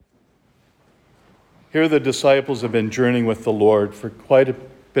Here the disciples have been journeying with the Lord for quite a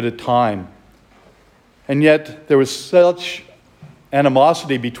bit of time. And yet there was such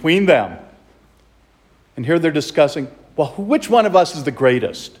animosity between them. And here they're discussing, well, which one of us is the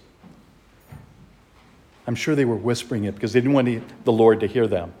greatest? I'm sure they were whispering it because they didn't want the Lord to hear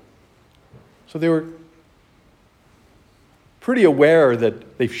them. So they were pretty aware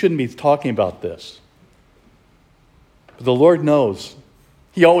that they shouldn't be talking about this. But the Lord knows.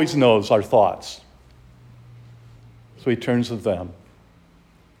 He always knows our thoughts. So he turns to them.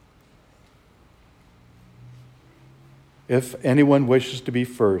 If anyone wishes to be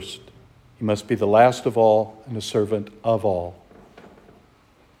first, he must be the last of all and a servant of all.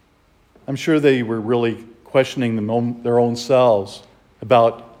 I'm sure they were really questioning their own selves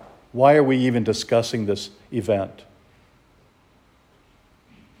about why are we even discussing this event.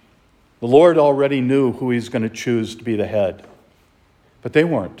 The Lord already knew who he's going to choose to be the head, but they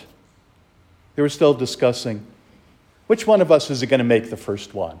weren't. They were still discussing, which one of us is going to make the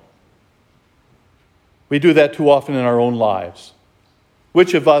first one? We do that too often in our own lives.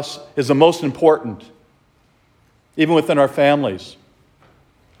 Which of us is the most important? Even within our families.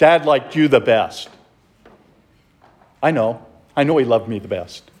 Dad liked you the best. I know he loved me the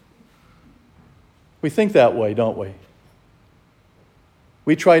best. We think that way, don't we?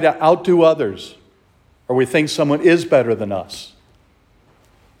 We try to outdo others, or we think someone is better than us.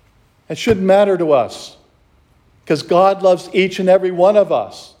 It shouldn't matter to us, because God loves each and every one of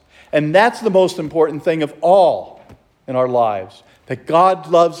us. And that's the most important thing of all in our lives, that God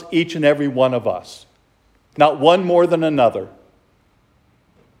loves each and every one of us, not one more than another.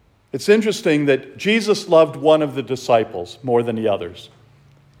 It's interesting that Jesus loved one of the disciples more than the others.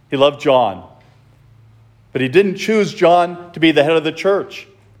 He loved John. But he didn't choose John to be the head of the church.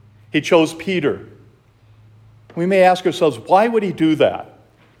 He chose Peter. We may ask ourselves, why would he do that?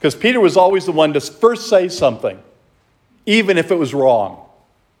 Because Peter was always the one to first say something, even if it was wrong.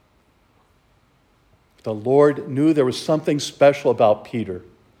 The Lord knew there was something special about Peter,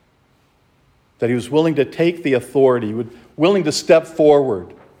 that he was willing to take the authority, willing to step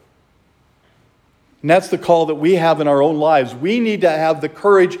forward. And that's the call that we have in our own lives. We need to have the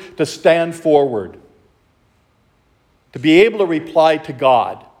courage to stand forward, to be able to reply to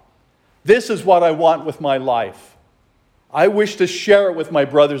God. This is what I want with my life. I wish to share it with my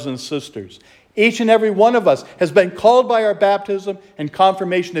brothers and sisters. Each and every one of us has been called by our baptism and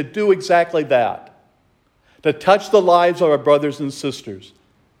confirmation to do exactly that. To touch the lives of our brothers and sisters.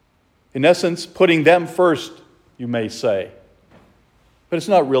 In essence, putting them first, you may say. But it's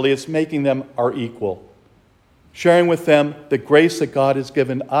not really. It's making them our equal. Sharing with them the grace that God has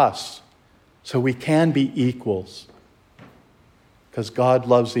given us so we can be equals. Because God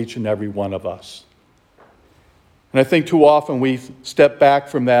loves each and every one of us. And I think too often we step back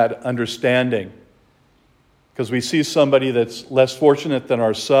from that understanding because we see somebody that's less fortunate than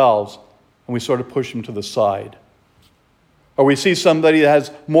ourselves and we sort of push them to the side. Or we see somebody that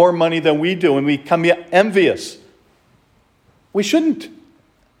has more money than we do and we become envious. We shouldn't.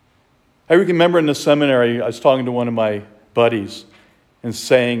 I remember in the seminary, I was talking to one of my buddies and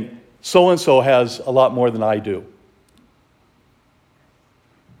saying, so-and-so has a lot more than I do.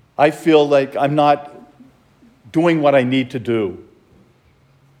 I feel like I'm not doing what I need to do.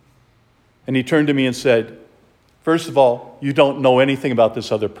 And he turned to me and said, first of all, you don't know anything about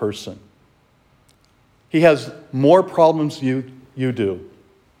this other person. He has more problems than you do.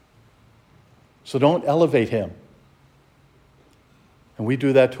 So don't elevate him. And we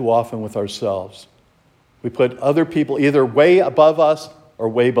do that too often with ourselves. We put other people either way above us or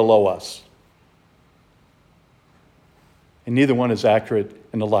way below us. And neither one is accurate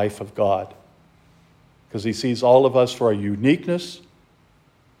in the life of God. Because he sees all of us for our uniqueness,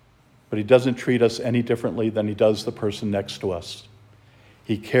 but he doesn't treat us any differently than he does the person next to us.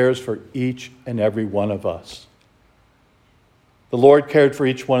 He cares for each and every one of us. The Lord cared for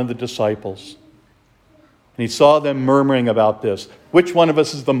each one of the disciples. And he saw them murmuring about this. Which one of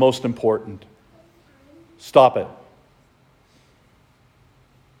us is the most important? Stop it.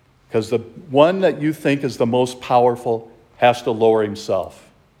 Because the one that you think is the most powerful has to lower himself,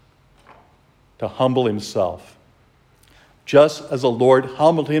 to humble himself. Just as the Lord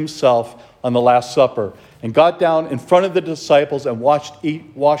humbled himself on the Last Supper and got down in front of the disciples and washed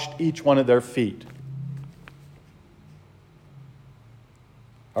each one of their feet.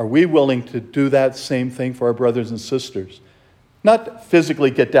 Are we willing to do that same thing for our brothers and sisters? Not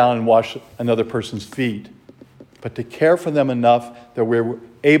physically get down and wash another person's feet, but to care for them enough that we're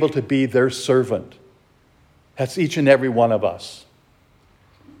able to be their servant. That's each and every one of us.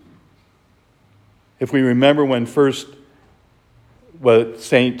 If we remember when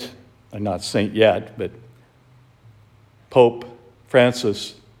St. not saint yet, but Pope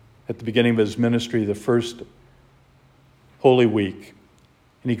Francis, at the beginning of his ministry, the first Holy Week,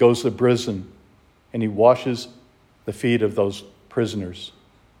 and he goes to the prison and he washes the feet of those prisoners,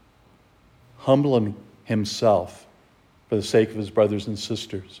 humbling himself for the sake of his brothers and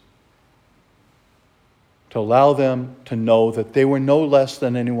sisters, to allow them to know that they were no less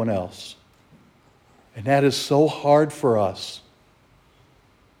than anyone else. And that is so hard for us.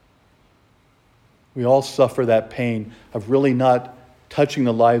 We all suffer that pain of really not touching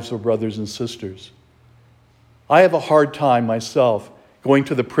the lives of brothers and sisters. I have a hard time myself going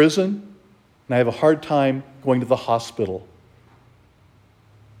to the prison, and I have a hard time going to the hospital.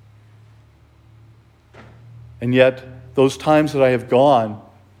 And yet, those times that I have gone,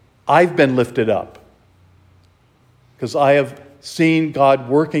 I've been lifted up because I have seen God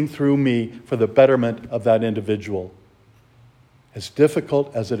working through me for the betterment of that individual, as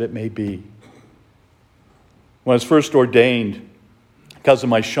difficult as it may be. When I was first ordained, because of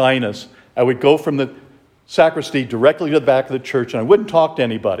my shyness, I would go from the sacristy directly to the back of the church, and I wouldn't talk to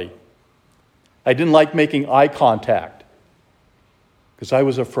anybody. I didn't like making eye contact because I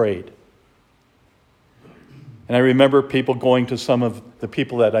was afraid. And I remember people going to some of the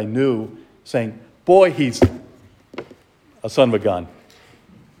people that I knew saying, "Boy, he's a son of a gun.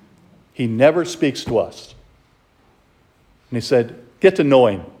 He never speaks to us." And he said, "Get to know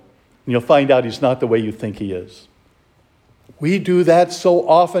him, and you'll find out he's not the way you think he is." We do that so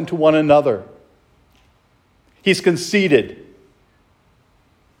often to one another. He's conceited.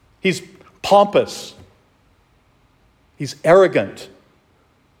 He's pompous. He's arrogant.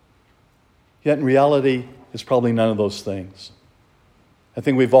 Yet in reality, it's probably none of those things. I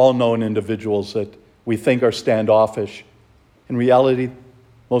think we've all known individuals that we think are standoffish. In reality,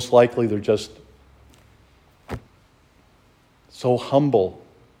 most likely they're just so humble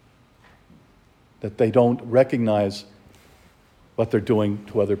that they don't recognize what they're doing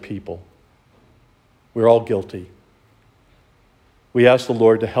to other people. We're all guilty. We ask the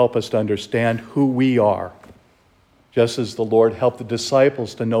Lord to help us to understand who we are, just as the Lord helped the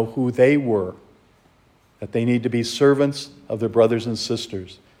disciples to know who they were, that they need to be servants of their brothers and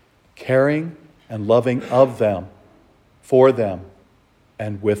sisters, caring and loving of them, for them,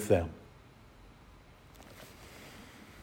 and with them.